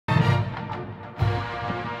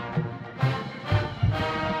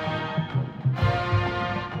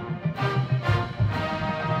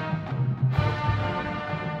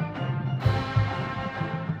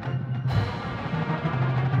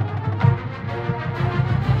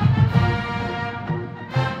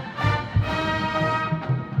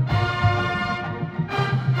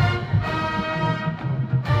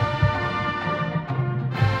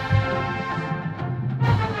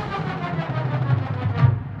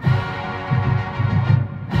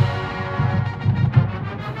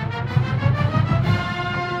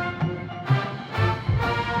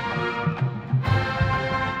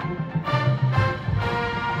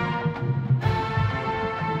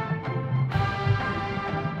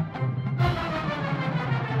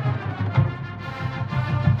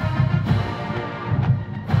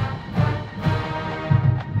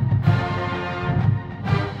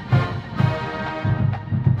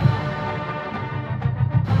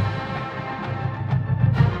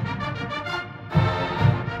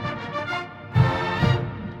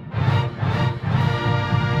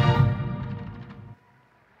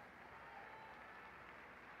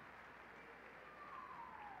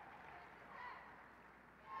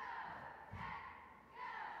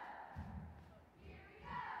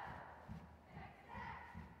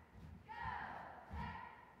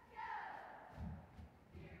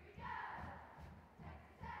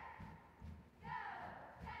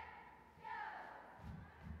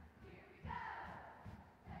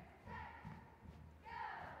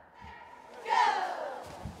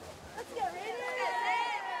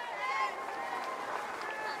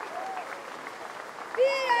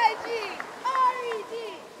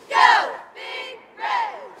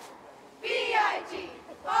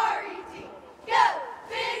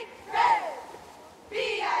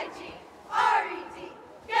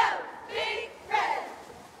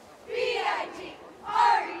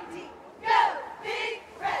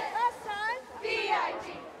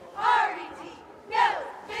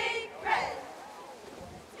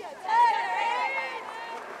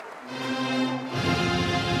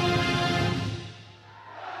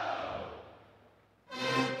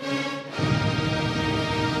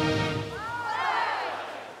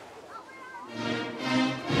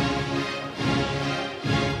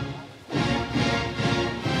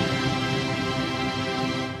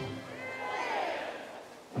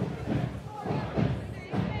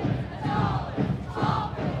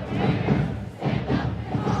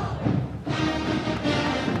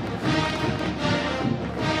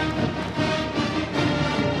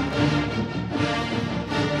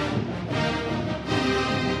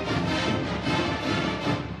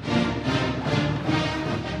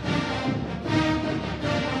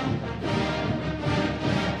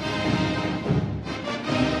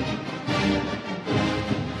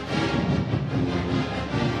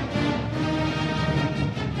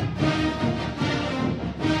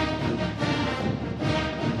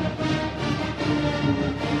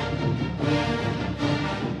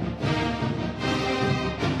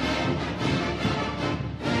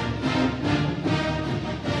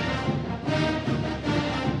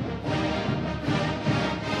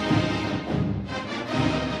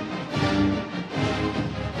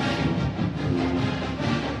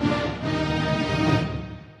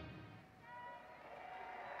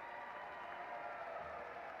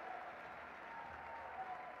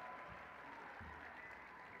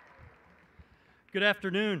Good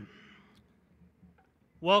afternoon.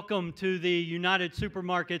 Welcome to the United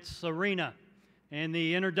Supermarkets Arena and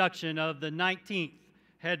the introduction of the 19th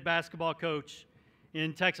head basketball coach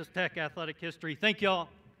in Texas Tech athletic history. Thank you all.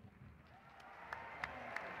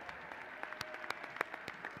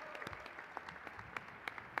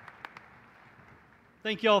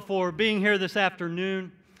 Thank you all for being here this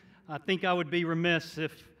afternoon. I think I would be remiss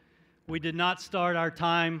if we did not start our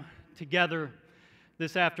time together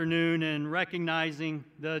this afternoon in recognizing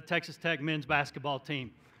the Texas Tech men's basketball team.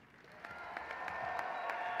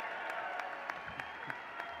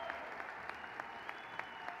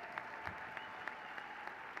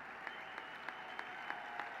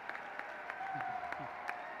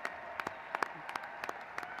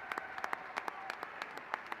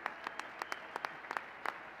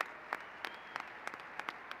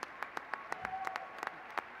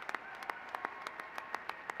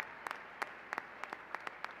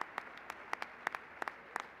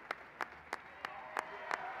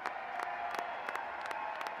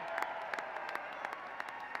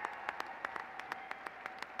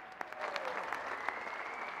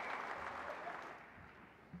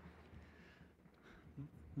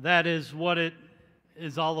 That is what it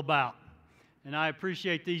is all about. And I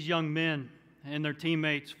appreciate these young men and their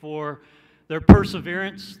teammates for their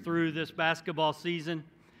perseverance through this basketball season.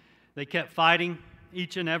 They kept fighting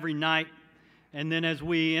each and every night. And then as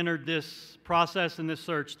we entered this process and this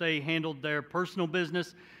search, they handled their personal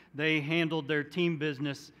business, they handled their team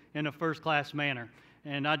business in a first-class manner.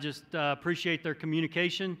 And I just appreciate their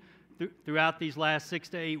communication throughout these last 6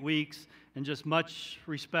 to 8 weeks, and just much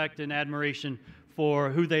respect and admiration for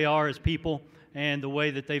who they are as people and the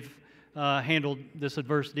way that they've handled this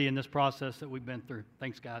adversity and this process that we've been through.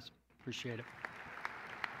 Thanks, guys. Appreciate it.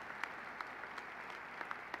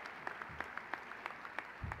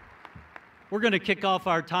 We're going to kick off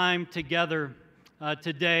our time together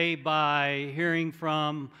today by hearing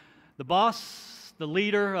from the boss, the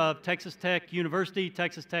leader of Texas Tech University,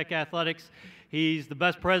 Texas Tech Athletics. He's the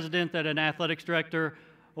best president that an athletics director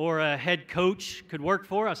or a head coach could work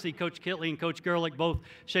for. I see Coach Kitley and Coach Gerlich both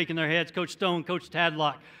shaking their heads. Coach Stone, Coach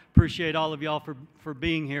Tadlock, appreciate all of y'all for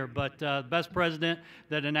being here. But best president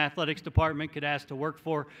that an athletics department could ask to work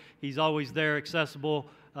for. He's always there, accessible,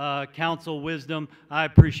 counsel, wisdom. I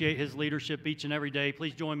appreciate his leadership each and every day.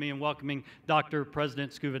 Please join me in welcoming Dr.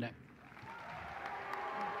 President Skuvanek.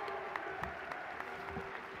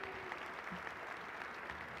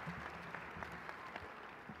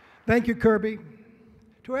 Thank you, Kirby.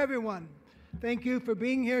 To everyone, thank you for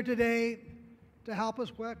being here today to help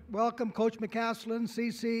us welcome Coach McCasland,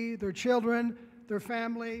 CC, their children, their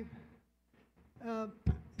family.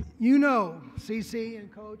 You know, CC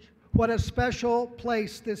and Coach, what a special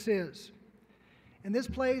place this is. And this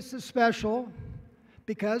place is special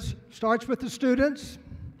because it starts with the students,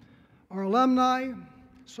 our alumni,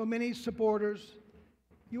 so many supporters.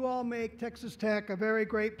 You all make Texas Tech a very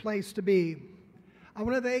great place to be. I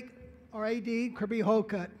want to thank our AD, Kirby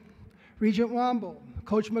Hokut, Regent Womble,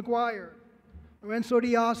 Coach McGuire, Lorenzo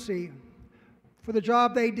Diassi, for the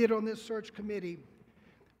job they did on this search committee.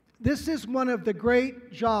 This is one of the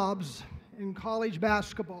great jobs in college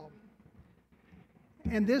basketball.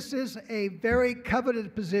 And this is a very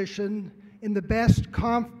coveted position in the best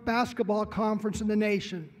basketball conference in the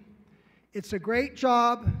nation. It's a great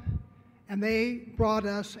job, and they brought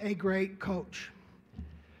us a great coach.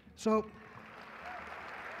 So,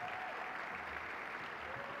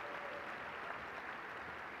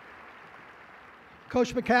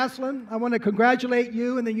 Coach McCasland, I want to congratulate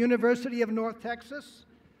you and the University of North Texas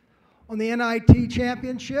on the NIT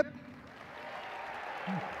championship.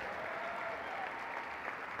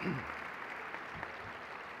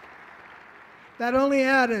 That only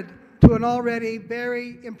added to an already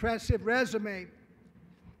very impressive resume.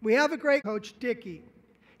 We have a great coach, Dickey.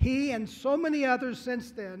 He and so many others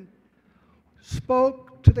since then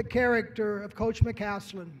spoke to the character of Coach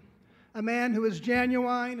McCasland, a man who is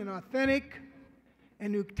genuine and authentic,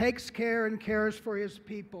 and who takes care and cares for his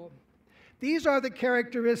people. These are the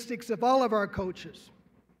characteristics of all of our coaches.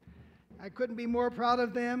 I couldn't be more proud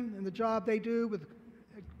of them and the job they do with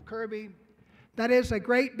Kirby. That is a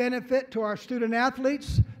great benefit to our student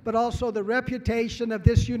athletes, but also the reputation of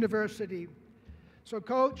this university. So,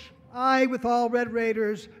 Coach, I, with all Red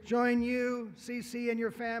Raiders, join you, CC, and your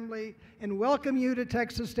family, and welcome you to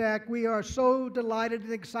Texas Tech. We are so delighted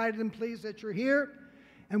and excited and pleased that you're here.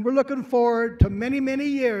 And we're looking forward to many, many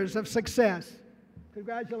years of success.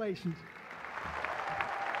 Congratulations.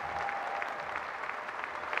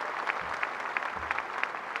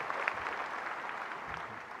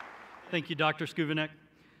 Thank you, Dr. Skuvanek.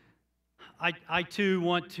 I too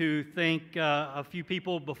want to thank a few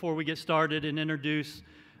people before we get started and introduce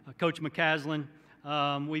Coach McCasland.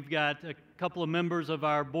 We've got a couple of members of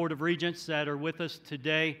our Board of Regents that are with us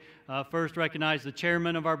today. First, recognize the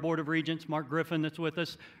chairman of our Board of Regents, Mark Griffin, that's with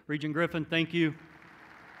us. Regent Griffin, thank you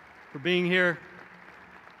for being here.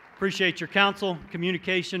 Appreciate your counsel,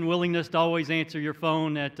 communication, willingness to always answer your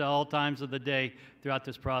phone at all times of the day throughout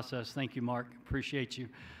this process. Thank you, Mark. Appreciate you.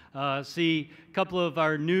 See a couple of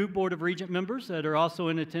our new Board of Regent members that are also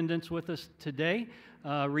in attendance with us today.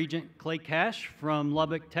 Regent Clay Cash from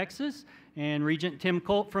Lubbock, Texas, and Regent Tim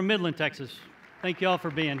Colt from Midland, Texas. Thank you all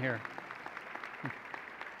for being here.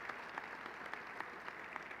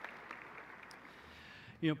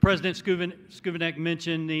 You know, President Skuvenek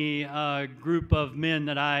mentioned the group of men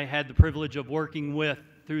that I had the privilege of working with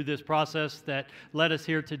through this process that led us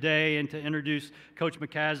here today, and to introduce Coach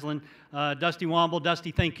McCasland. Dusty Womble.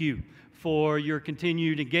 Dusty, thank you for your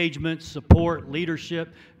continued engagement, support,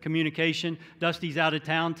 leadership, communication. Dusty's out of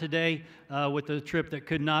town today with a trip that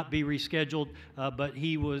could not be rescheduled, but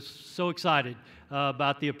he was so excited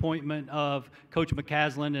about the appointment of Coach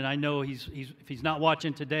McCasland, and I know if he's not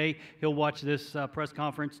watching today, he'll watch this press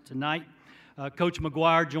conference tonight. Coach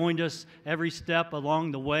McGuire joined us every step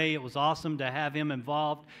along the way. It was awesome to have him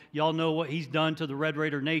involved. Y'all know what he's done to the Red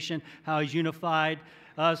Raider Nation, how he's unified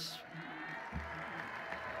us.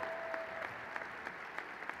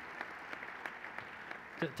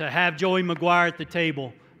 To have Joey McGuire at the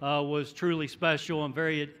table was truly special and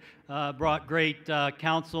brought great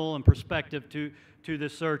counsel and perspective to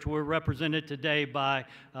this search. We're represented today by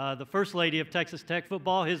the First Lady of Texas Tech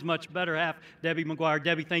football, his much better half, Debbie McGuire.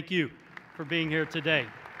 Debbie, thank you for being here today.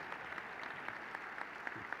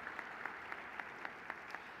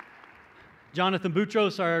 Jonathan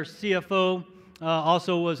Boutros, our CFO,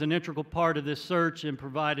 also was an integral part of this search and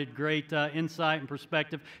provided great insight and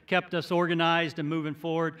perspective, kept us organized and moving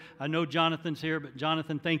forward. I know Jonathan's here, but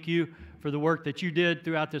Jonathan, thank you for the work that you did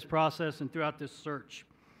throughout this process and throughout this search.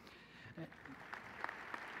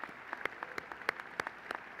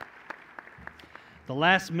 The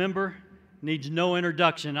last member needs no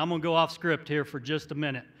introduction. I'm going to go off script here for just a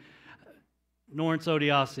minute. Lawrence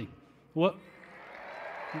Odiasi. What?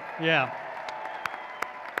 Yeah.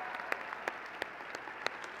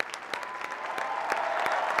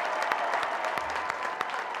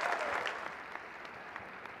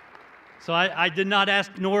 So I did not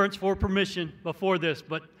ask Lawrence for permission before this,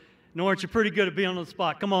 but Lawrence, you're pretty good at being on the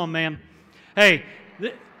spot. Come on, man. Hey,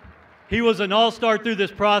 he was an all-star through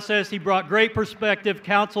this process. He brought great perspective,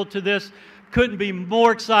 counsel to this. Couldn't be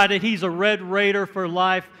more excited. He's a Red Raider for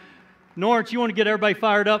life. Lawrence, you want to get everybody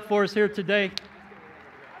fired up for us here today?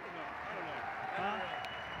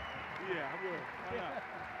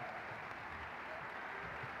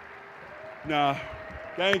 Nah,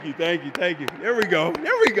 thank you. There we go.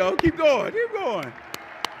 Keep going.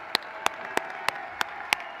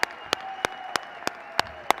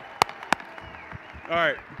 All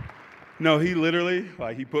right. No, he literally,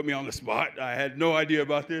 he put me on the spot. I had no idea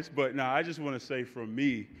about this, but no, I just want to say from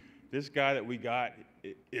me, this guy that we got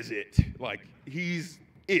is it. He's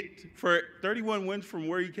it. For 31 wins from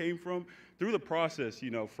where he came from, through the process,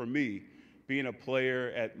 for me, being a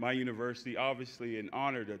player at my university, obviously an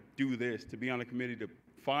honor to do this, to be on a committee, to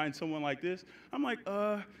find someone like this. I'm like,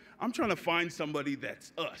 I'm trying to find somebody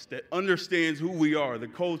that's us, that understands who we are, the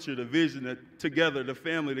culture, the vision, together, the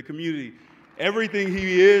family, the community. Everything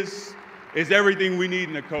he is everything we need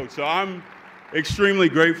in a coach. So I'm extremely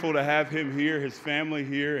grateful to have him here, his family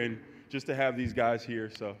here, and just to have these guys here.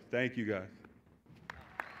 So thank you, guys.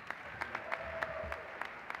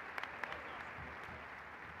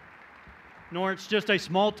 Lawrence, just a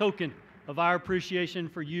small token of our appreciation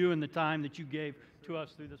for you and the time that you gave to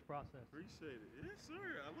us through this process. Appreciate it. Yes, sir.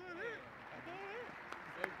 I love it.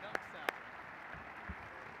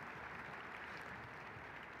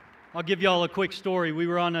 I'll give you all a quick story. We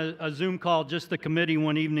were on a Zoom call, just the committee,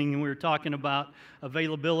 one evening, and we were talking about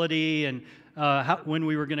availability and when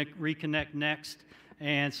we were going to reconnect next.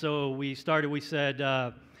 And so we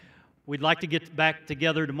said, we'd like to get back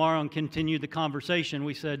together tomorrow and continue the conversation.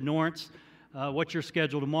 We said, Lawrence, what's your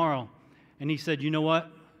schedule tomorrow? And he said, you know what?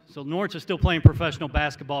 So Lawrence is still playing professional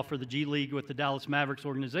basketball for the G League with the Dallas Mavericks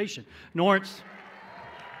organization.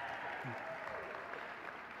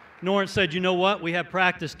 Lawrence said, you know what? We have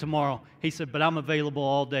practice tomorrow. He said, but I'm available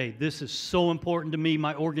all day. This is so important to me.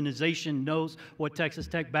 My organization knows what Texas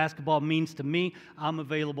Tech basketball means to me. I'm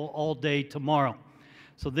available all day tomorrow.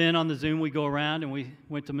 So then on the Zoom, we go around and we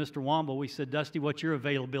went to Mr. Womble. We said, Dusty, what's your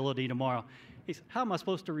availability tomorrow? He said, how am I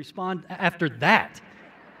supposed to respond after that?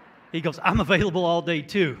 He goes, I'm available all day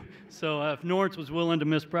too. So if Norris was willing to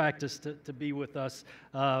miss practice to be with us,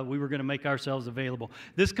 we were going to make ourselves available.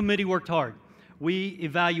 This committee worked hard. We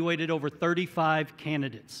evaluated over 35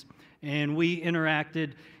 candidates, and we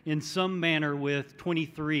interacted in some manner with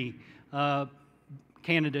 23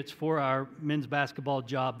 candidates for our men's basketball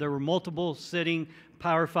job. There were multiple sitting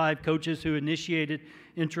Power 5 coaches who initiated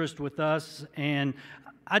interest with us, and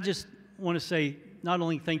I just want to say not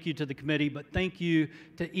only thank you to the committee, but thank you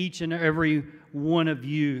to each and every one of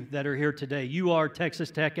you that are here today. You are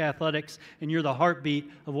Texas Tech Athletics, and you're the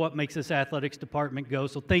heartbeat of what makes this athletics department go.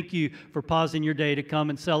 So thank you for pausing your day to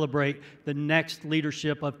come and celebrate the next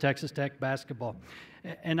leadership of Texas Tech basketball.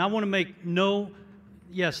 And I want to make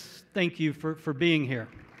yes, thank you for being here.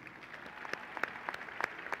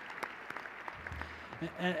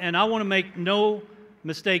 And I want to make no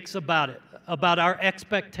mistakes about it, about our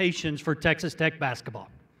expectations for Texas Tech basketball.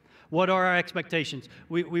 What are our expectations?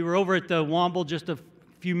 We were over at the Womble just a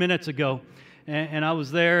few minutes ago, and I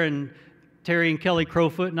was there, and Terry and Kelly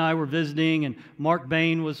Crowfoot and I were visiting, and Mark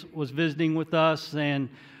Bain was visiting with us, and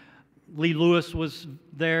Lee Lewis was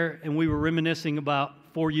there, and we were reminiscing about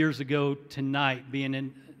 4 years ago tonight being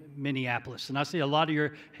in Minneapolis. And I see a lot of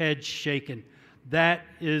your heads shaking. That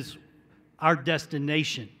is our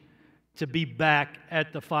destination, to be back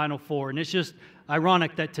at the Final Four. And it's just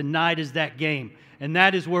ironic that tonight is that game. And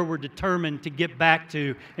that is where we're determined to get back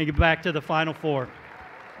to and get back to the Final Four.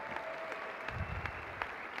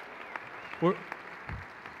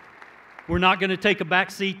 We're not going to take a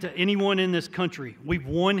back seat to anyone in this country. We've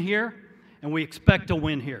won here, and we expect to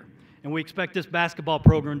win here. And we expect this basketball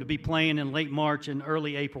program to be playing in late March and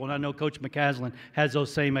early April. And I know Coach McCasland has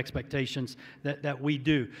those same expectations that we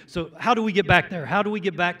do. So how do we get back there? How do we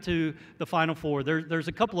get back to the Final Four? There's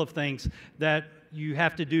a couple of things that you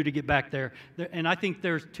have to do to get back there. And I think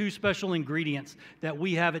there's two special ingredients that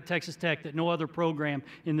we have at Texas Tech that no other program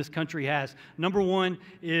in this country has. Number one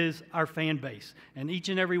is our fan base. And each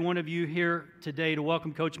and every one of you here today to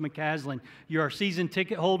welcome Coach McCasland, you're our season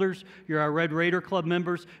ticket holders, you're our Red Raider Club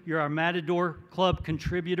members, you're our Matador Club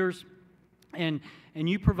contributors, and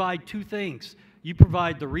you provide two things. You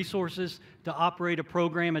provide the resources to operate a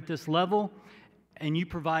program at this level, and you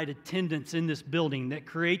provide attendance in this building that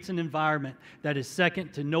creates an environment that is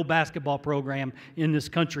second to no basketball program in this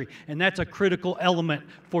country. And that's a critical element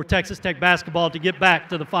for Texas Tech basketball to get back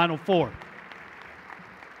to the Final Four.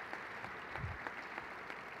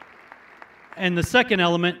 And the second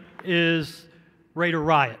element is Raider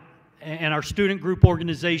Riot and our student group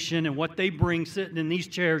organization and what they bring sitting in these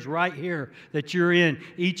chairs right here that you're in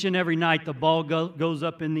each and every night. The ball goes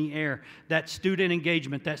up in the air. That student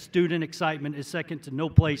engagement, that student excitement is second to no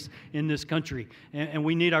place in this country. And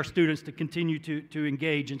we need our students to continue to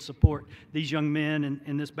engage and support these young men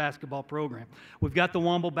in this basketball program. We've got the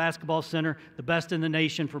Womble Basketball Center, the best in the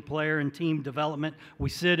nation for player and team development. We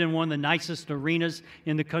sit in one of the nicest arenas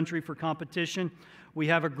in the country for competition. We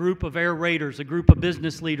have a group of Air Raiders, a group of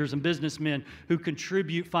business leaders and businessmen who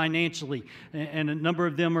contribute financially, and a number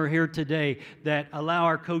of them are here today that allow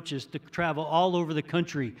our coaches to travel all over the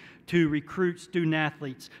country to recruit student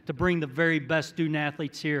athletes, to bring the very best student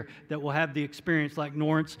athletes here that will have the experience like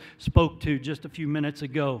Norris spoke to just a few minutes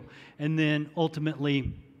ago, and then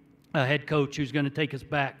ultimately a head coach who's going to take us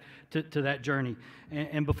back to that journey.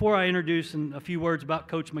 And before I introduce a few words about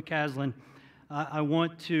Coach McCasland, I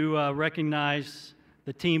want to recognize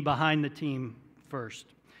the team behind the team first.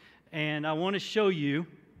 And I want to show you,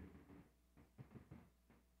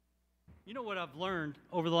 what I've learned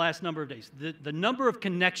over the last number of days. The number of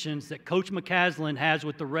connections that Coach McCasland has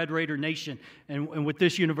with the Red Raider Nation and with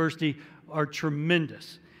this university are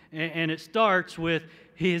tremendous. And it starts with,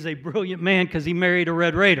 he is a brilliant man because he married a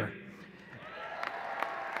Red Raider.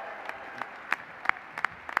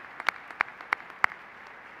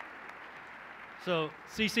 So,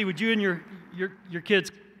 Cece, would you and your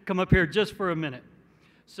kids come up here just for a minute?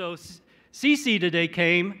 So, Cece today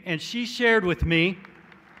came, and she shared with me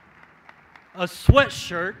a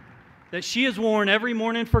sweatshirt that she has worn every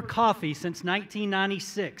morning for coffee since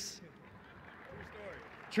 1996.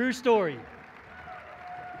 True story.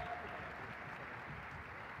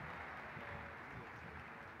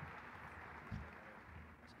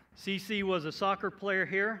 Cece was a soccer player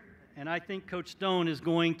here, and I think Coach Stone is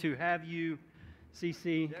going to have you,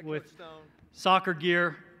 CC, with soccer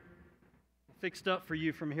gear fixed up for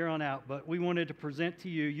you from here on out. But we wanted to present to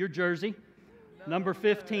you your jersey, number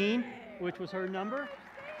 15, which was her number.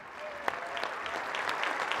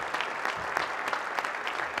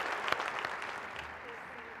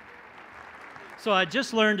 So I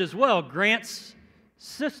just learned as well, Grant's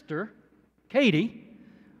sister, Katie,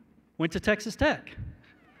 went to Texas Tech.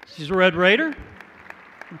 She's a Red Raider.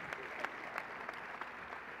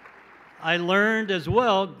 I learned as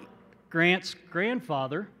well Grant's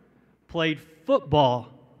grandfather played football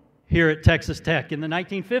here at Texas Tech in the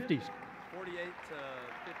 1950s.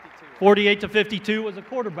 48 to 52 was a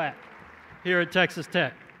quarterback here at Texas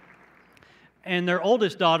Tech. And their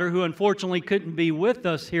oldest daughter, who unfortunately couldn't be with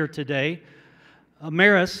us here today,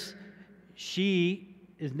 Maris, she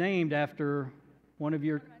is named after one of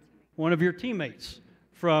your teammates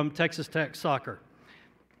from Texas Tech soccer.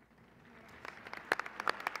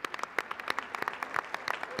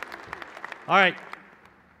 All right.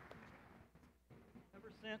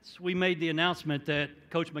 Ever since we made the announcement that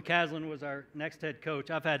Coach McCasland was our next head coach,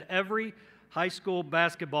 I've had every high school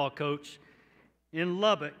basketball coach in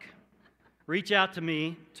Lubbock reach out to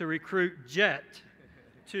me to recruit Jet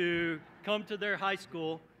to come to their high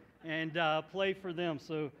school and play for them.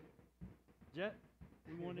 So, Jet,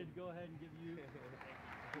 we wanted to go ahead and give you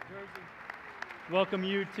the jersey. Welcome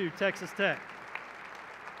you to Texas Tech.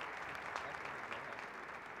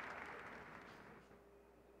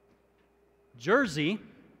 Jersey,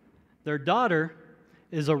 their daughter,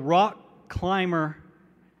 is a rock climber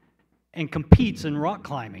and competes in rock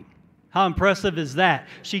climbing. How impressive is that?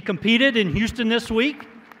 She competed in Houston this week.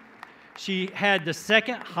 She had the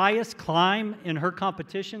second highest climb in her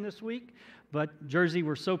competition this week. But Jersey,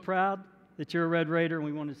 we're so proud that you're a Red Raider, and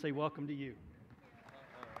we want to say welcome to you.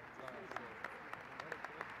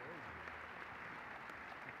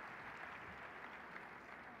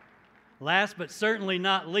 Last but certainly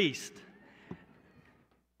not least,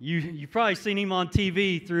 you've probably seen him on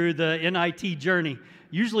TV through the NIT journey,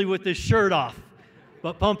 usually with his shirt off,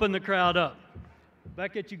 but pumping the crowd up.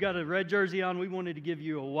 Beckett, you got a red jersey on. We wanted to give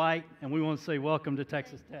you a white, and we want to say welcome to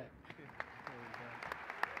Texas Tech.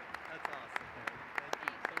 That's awesome. Thank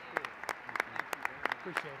you. So cool.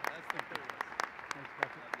 Appreciate it. That's the coolest. Thanks,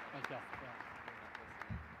 Beckett. Thanks, y'all.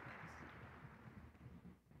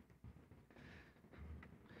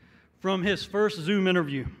 From his first Zoom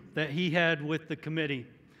interview that he had with the committee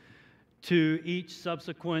to each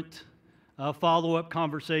subsequent follow-up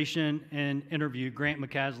conversation and interview, Grant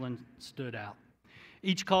McCasland stood out.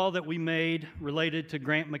 Each call that we made related to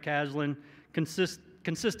Grant McCasland,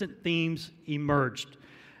 consistent themes emerged.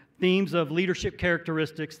 Themes of leadership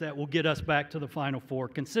characteristics that will get us back to the Final Four.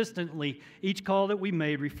 Consistently, each call that we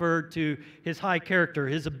made referred to his high character,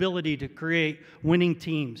 his ability to create winning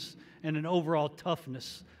teams, and an overall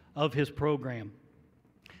toughness of his program.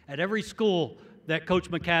 At every school that Coach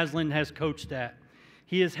McCasland has coached at,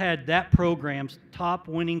 he has had that program's top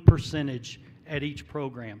winning percentage at each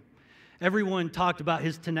program. Everyone talked about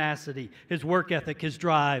his tenacity, his work ethic, his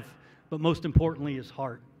drive, but most importantly, his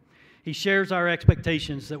heart. He shares our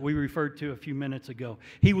expectations that we referred to a few minutes ago.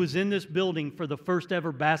 He was in this building for the first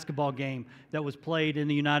ever basketball game that was played in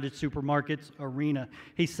the United Supermarkets Arena.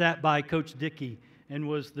 He sat by Coach Dickey and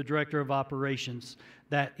was the director of operations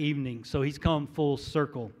that evening. So he's come full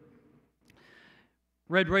circle.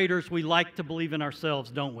 Red Raiders, we like to believe in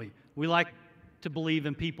ourselves, don't we? We like to believe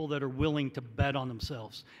in people that are willing to bet on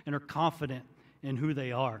themselves and are confident in who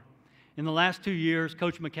they are. In the last 2 years,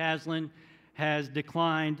 Coach McCasland has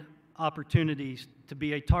declined opportunities to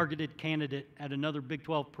be a targeted candidate at another Big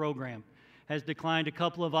 12 program, has declined a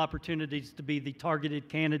couple of opportunities to be the targeted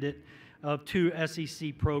candidate of 2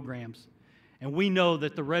 SEC programs. And we know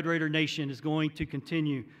that the Red Raider Nation is going to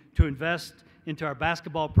continue to invest into our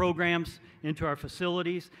basketball programs, into our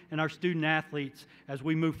facilities, and our student athletes as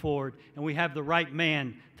we move forward. And we have the right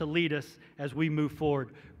man to lead us as we move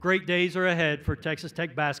forward. Great days are ahead for Texas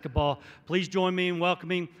Tech basketball. Please join me in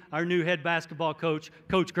welcoming our new head basketball coach,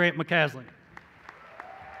 Coach Grant McCasland.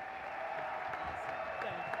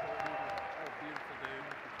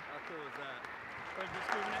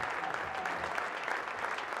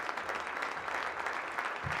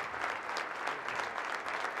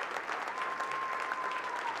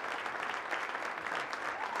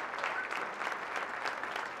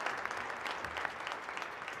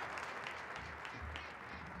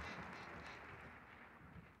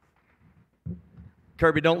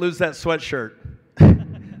 Kirby, don't lose that sweatshirt.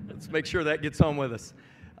 Let's make sure that gets on with us.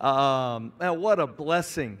 Man, what a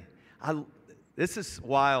blessing. This is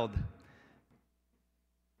wild.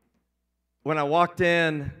 When I walked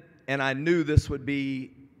in and I knew this would be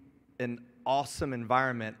an awesome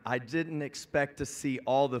environment, I didn't expect to see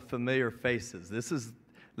all the familiar faces.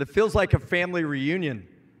 It feels like a family reunion.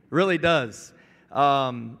 It really does.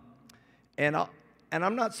 And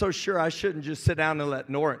I'm not so sure I shouldn't just sit down and let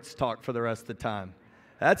Norrance talk for the rest of the time.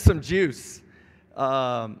 That's some juice.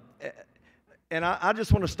 And I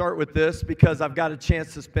just want to start with this because I've got a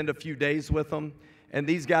chance to spend a few days with them. And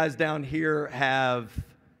these guys down here have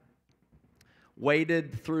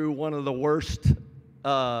waded through one of the worst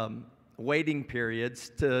waiting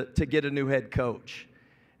periods to get a new head coach.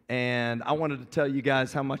 And I wanted to tell you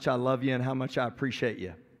guys how much I love you and how much I appreciate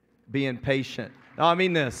you being patient. No, I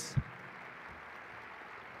mean this.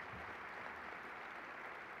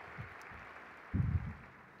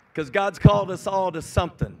 Because God's called us all to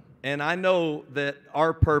something. And I know that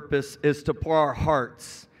our purpose is to pour our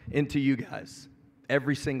hearts into you guys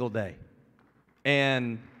every single day.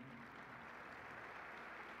 And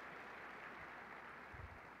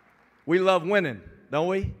we love winning, don't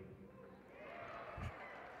we?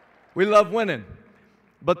 We love winning.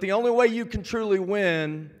 But the only way you can truly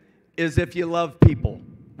win is if you love people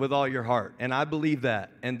with all your heart. And I believe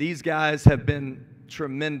that. And these guys have been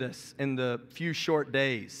tremendous in the few short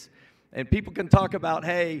days. And people can talk about,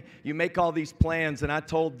 hey, you make all these plans. And I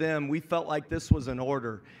told them we felt like this was an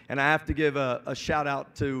order. And I have to give a shout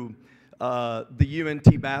out to the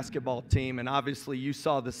UNT basketball team. And obviously you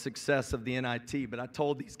saw the success of the NIT. But I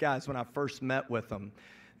told these guys when I first met with them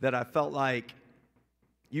that I felt like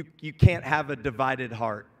you can't have a divided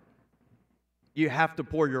heart. You have to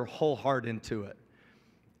pour your whole heart into it.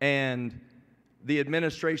 And the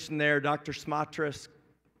administration there, Dr. Smatras,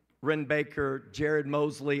 Ren Baker, Jared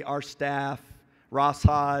Mosley, our staff, Ross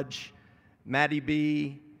Hodge, Maddie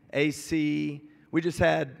B, AC. We just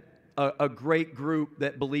had a great group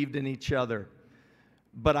that believed in each other.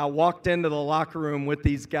 But I walked into the locker room with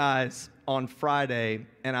these guys on Friday,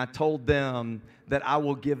 and I told them that I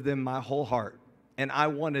will give them my whole heart. And I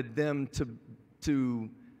wanted them to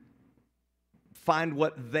find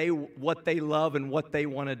what they love and what they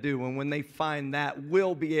want to do. And when they find that,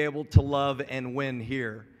 we'll be able to love and win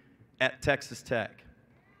here at Texas Tech.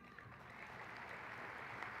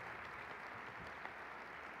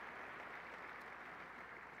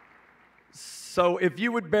 So if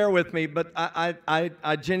you would bear with me, but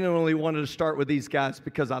I genuinely wanted to start with these guys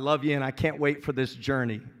because I love you and I can't wait for this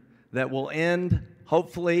journey that will end,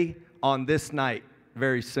 hopefully, on this night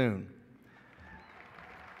very soon.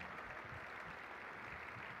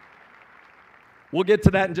 We'll get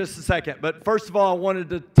to that in just a second. But first of all, I wanted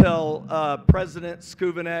to tell President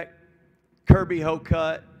Skubanek, Kirby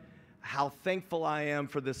Hokut, how thankful I am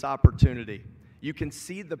for this opportunity. You can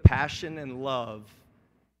see the passion and love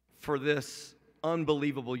for this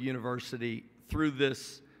unbelievable university through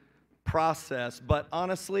this process. But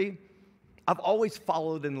honestly, I've always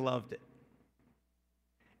followed and loved it.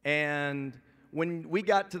 And when we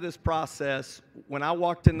got to this process, when I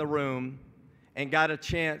walked in the room and got a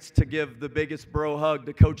chance to give the biggest bro hug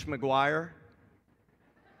to Coach McGuire,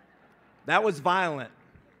 that was violent.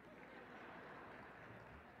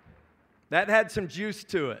 That had some juice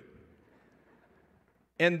to it.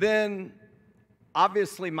 And then,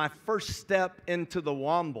 obviously, my first step into the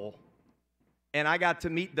Womble, and I got to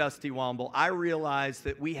meet Dusty Womble, I realized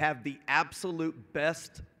that we have the absolute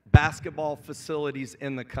best basketball facilities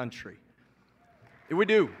in the country. We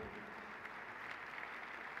do.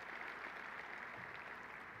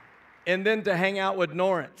 And then to hang out with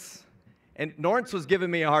Norrance. And Norrance was giving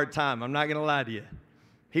me a hard time, I'm not going to lie to you.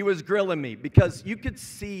 He was grilling me because you could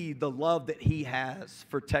see the love that he has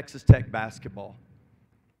for Texas Tech basketball.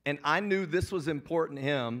 And I knew this was important to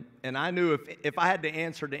him, and I knew if I had to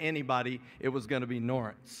answer to anybody, it was going to be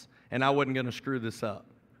Norrance, and I wasn't going to screw this up.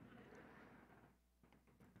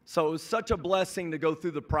 So it was such a blessing to go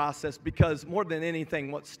through the process because more than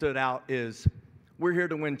anything, what stood out is we're here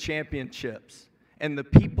to win championships, and the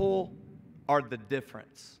people are the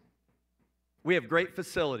difference. We have great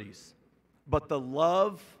facilities, but the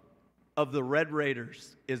love of the Red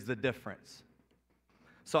Raiders is the difference.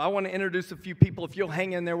 So I want to introduce a few people. If you'll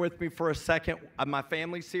hang in there with me for a second. My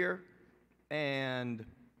family's here, and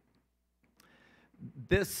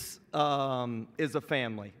this is a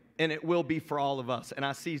family, and it will be for all of us. And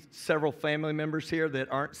I see several family members here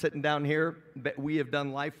that aren't sitting down here that we have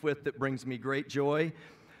done life with that brings me great joy.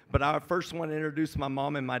 But I first want to introduce my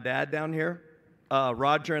mom and my dad down here,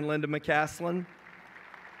 Roger and Linda McCasland.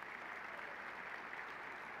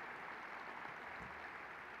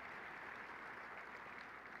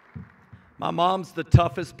 My mom's the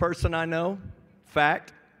toughest person I know,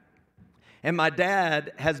 fact. And my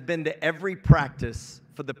dad has been to every practice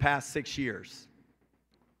for the past 6 years.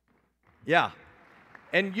 Yeah.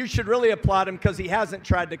 And you should really applaud him because he hasn't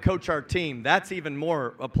tried to coach our team. That's even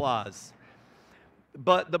more applause.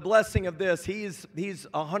 But the blessing of this, he's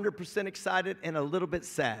 100% excited and a little bit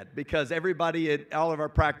sad because everybody at all of our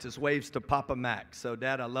practice waves to Papa Mac. So,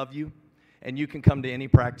 Dad, I love you, and you can come to any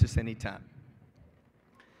practice anytime.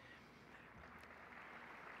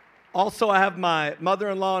 Also, I have my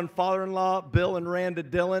mother-in-law and father-in-law, Bill and Randa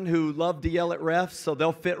Dillon, who love to yell at refs, so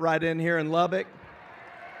they'll fit right in here in Lubbock.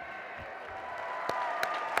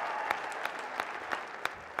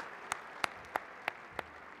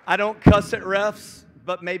 I don't cuss at refs,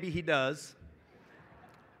 but maybe he does.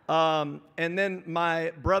 And then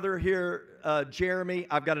my brother here, Jeremy.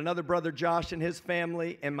 I've got another brother, Josh, and his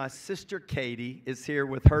family. And my sister, Katie, is here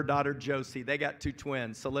with her daughter, Josie. They got 2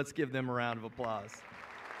 twins, so let's give them a round of applause.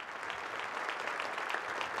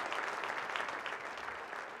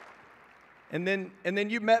 And then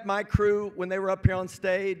you met my crew when they were up here on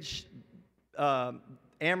stage.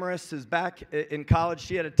 Amaris is back in college.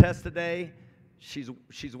 She had a test today.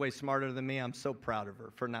 She's way smarter than me. I'm so proud of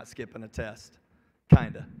her for not skipping a test,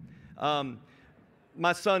 kinda.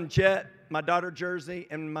 My son Jet, my daughter Jersey,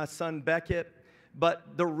 and my son Beckett.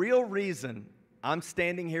 But the real reason I'm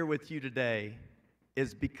standing here with you today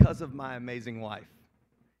is because of my amazing wife.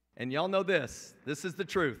 And y'all know this. This is the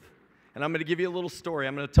truth. And I'm going to give you a little story.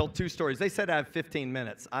 I'm going to tell 2 stories. They said I have 15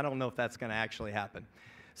 minutes. I don't know if that's going to actually happen.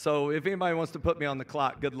 So if anybody wants to put me on the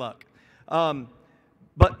clock, good luck.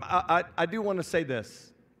 But I do want to say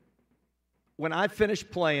this. When I finish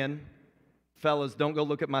playing, fellas, don't go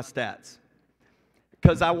look at my stats,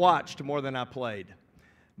 because I watched more than I played.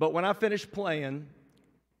 But when I finished playing,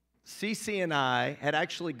 Cece and I had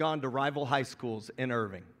actually gone to rival high schools in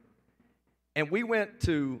Irving. And we went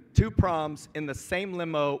to 2 proms in the same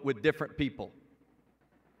limo with different people.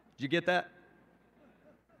 Did you get that?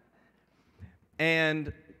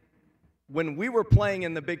 And when we were playing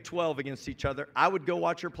in the Big 12 against each other, I would go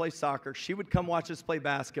watch her play soccer. She would come watch us play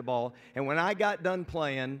basketball. And when I got done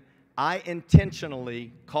playing, I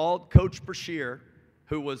intentionally called Coach Brashear,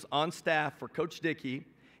 who was on staff for Coach Dickey,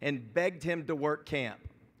 and begged him to work camp.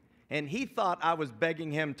 And he thought I was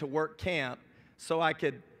begging him to work camp so I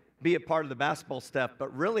could be a part of the basketball stuff,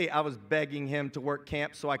 but really I was begging him to work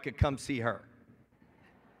camp so I could come see her.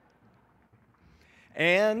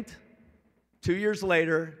 And 2 years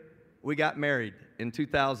later, we got married in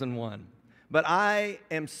 2001. But I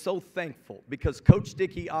am so thankful because Coach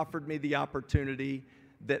Dickey offered me the opportunity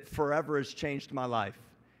that forever has changed my life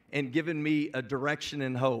and given me a direction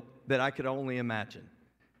and hope that I could only imagine.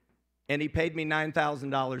 And he paid me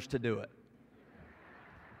 $9,000 to do it.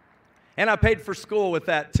 And I paid for school with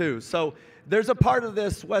that too. So there's a part of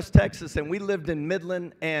this, West Texas, and we lived in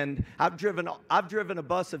Midland, and I've driven a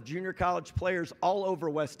bus of junior college players all over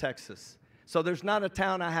West Texas. So there's not a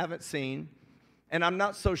town I haven't seen, and I'm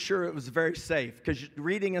not so sure it was very safe, because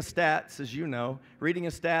reading a stats, as you know, reading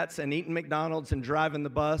a stats and eating McDonald's and driving the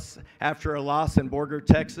bus after a loss in Borger,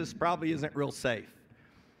 Texas probably isn't real safe.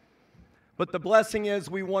 But the blessing is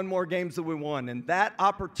we won more games than we won. And that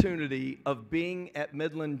opportunity of being at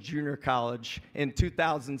Midland Junior College in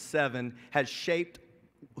 2007 has shaped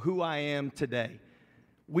who I am today.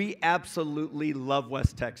 We absolutely love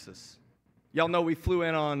West Texas. Y'all know we flew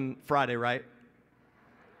in on Friday, right?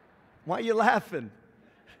 Why are you laughing?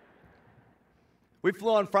 We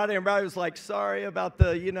flew on Friday, and everybody was like, sorry about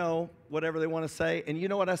the, whatever they want to say. And you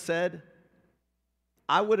know what I said?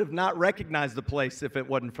 I would have not recognized the place if it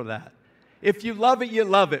wasn't for that. If you love it, you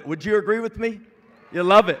love it. Would you agree with me? You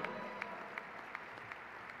love it.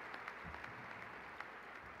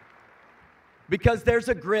 Because there's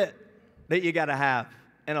a grit that you got to have,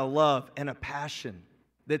 and a love and a passion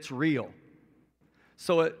that's real.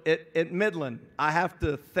 So at Midland, I have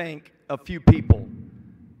to thank a few people.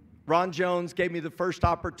 Ron Jones gave me the first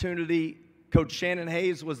opportunity. Coach Shannon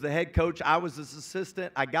Hayes was the head coach. I was his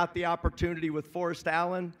assistant. I got the opportunity with Forrest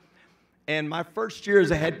Allen. And my first year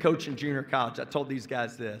as a head coach in junior college, I told these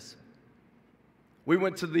guys this. We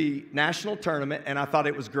went to the national tournament, and I thought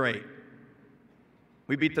it was great.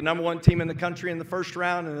 We beat the #1 team in the country in the first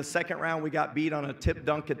round. In the second round, we got beat on a tip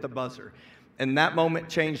dunk at the buzzer. And that moment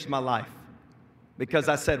changed my life because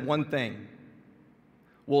I said one thing.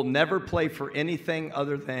 We'll never play for anything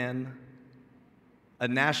other than a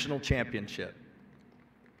national championship.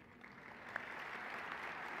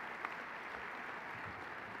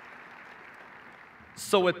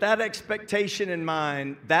 So with that expectation in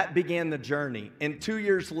mind, that began the journey. And 2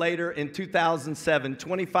 years later, in 2007,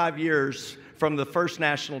 25 years from the first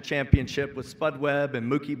national championship with Spud Webb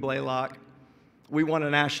and Mookie Blaylock, we won a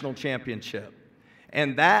national championship.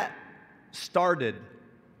 And that started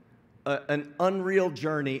an unreal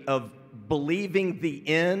journey of believing the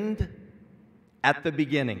end at the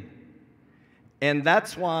beginning. And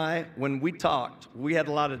that's why when we talked, we had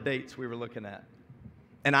a lot of dates we were looking at.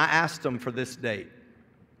 And I asked them for this date.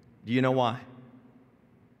 Do you know why?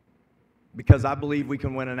 Because I believe we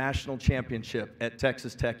can win a national championship at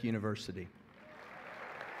Texas Tech University.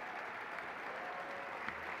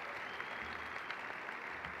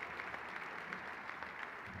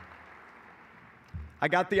 I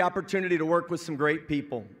got the opportunity to work with some great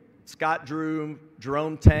people. Scott Drew,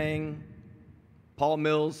 Jerome Tang, Paul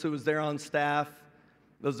Mills, who was there on staff,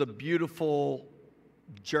 It was a beautiful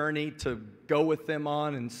journey to go with them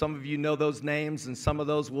on, and some of you know those names, and some of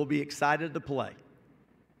those will be excited to play.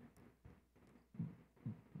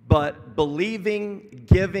 But believing,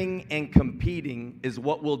 giving, and competing is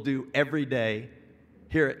what we'll do every day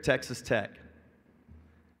here at Texas Tech.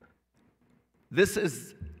 This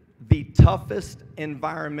is the toughest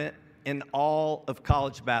environment in all of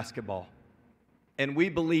college basketball. And we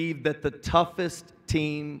believe that the toughest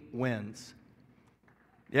team wins.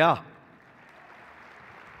 Yeah.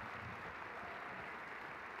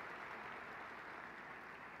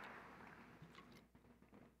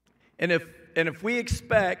 And if we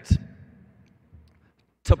expect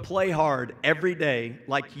to play hard every day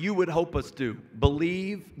like you would hope us to,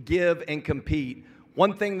 believe, give, and compete,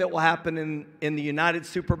 one thing that will happen in the United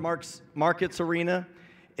Supermarkets arena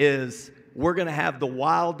is we're going to have the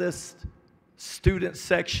wildest student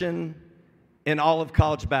section in all of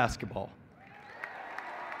college basketball.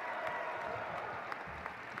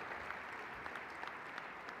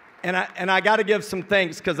 And I got to give some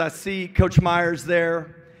thanks because I see Coach Myers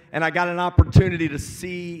there, and I got an opportunity to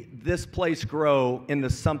see this place grow into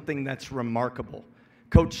something that's remarkable.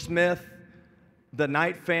 Coach Smith, the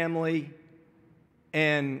Knight family,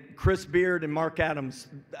 and Chris Beard and Mark Adams,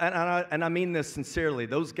 and I mean this sincerely,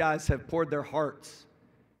 those guys have poured their hearts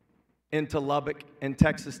into Lubbock and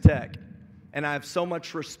Texas Tech. And I have so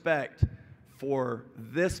much respect for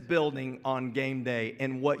this building on game day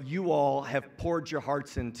and what you all have poured your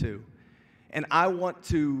hearts into. And I want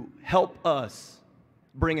to help us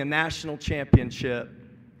bring a national championship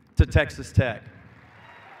to Texas Tech.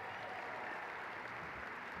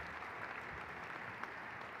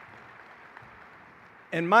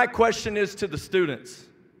 And my question is to the students.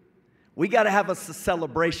 We got to have a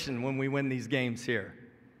celebration when we win these games here.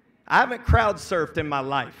 I haven't crowd surfed in my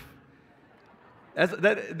life.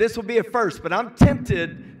 This will be a first, but I'm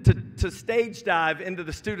tempted to stage dive into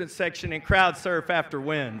the student section and crowd surf after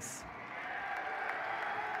wins.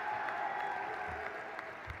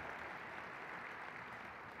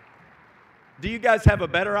 Do you guys have a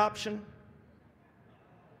better option?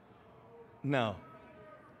 No.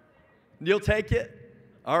 You'll take it?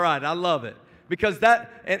 All right, I love it. Because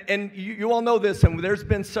that, and you all know this, and there's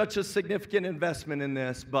been such a significant investment in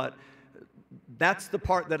this, but that's the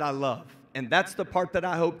part that I love. And that's the part that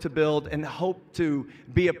I hope to build and hope to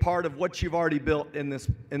be a part of what you've already built in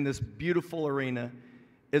this beautiful arena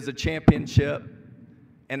is a championship.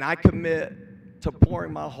 And I commit to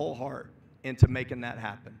pouring my whole heart into making that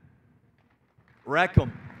happen. Wreck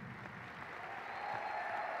 'em.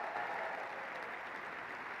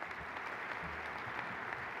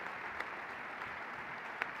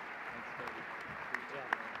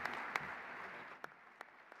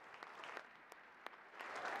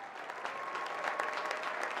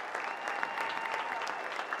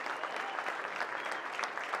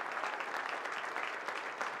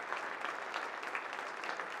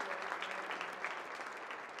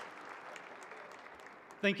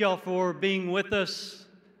 Thank you all for being with us.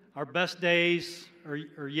 Our best days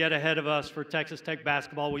are yet ahead of us for Texas Tech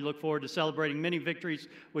basketball. We look forward to celebrating many victories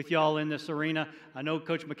with y'all in this arena. I know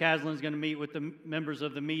Coach McCasland is going to meet with the members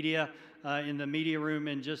of the media in the media room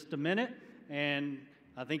in just a minute. And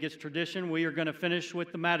I think it's tradition. We are going to finish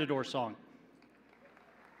with the Matador song.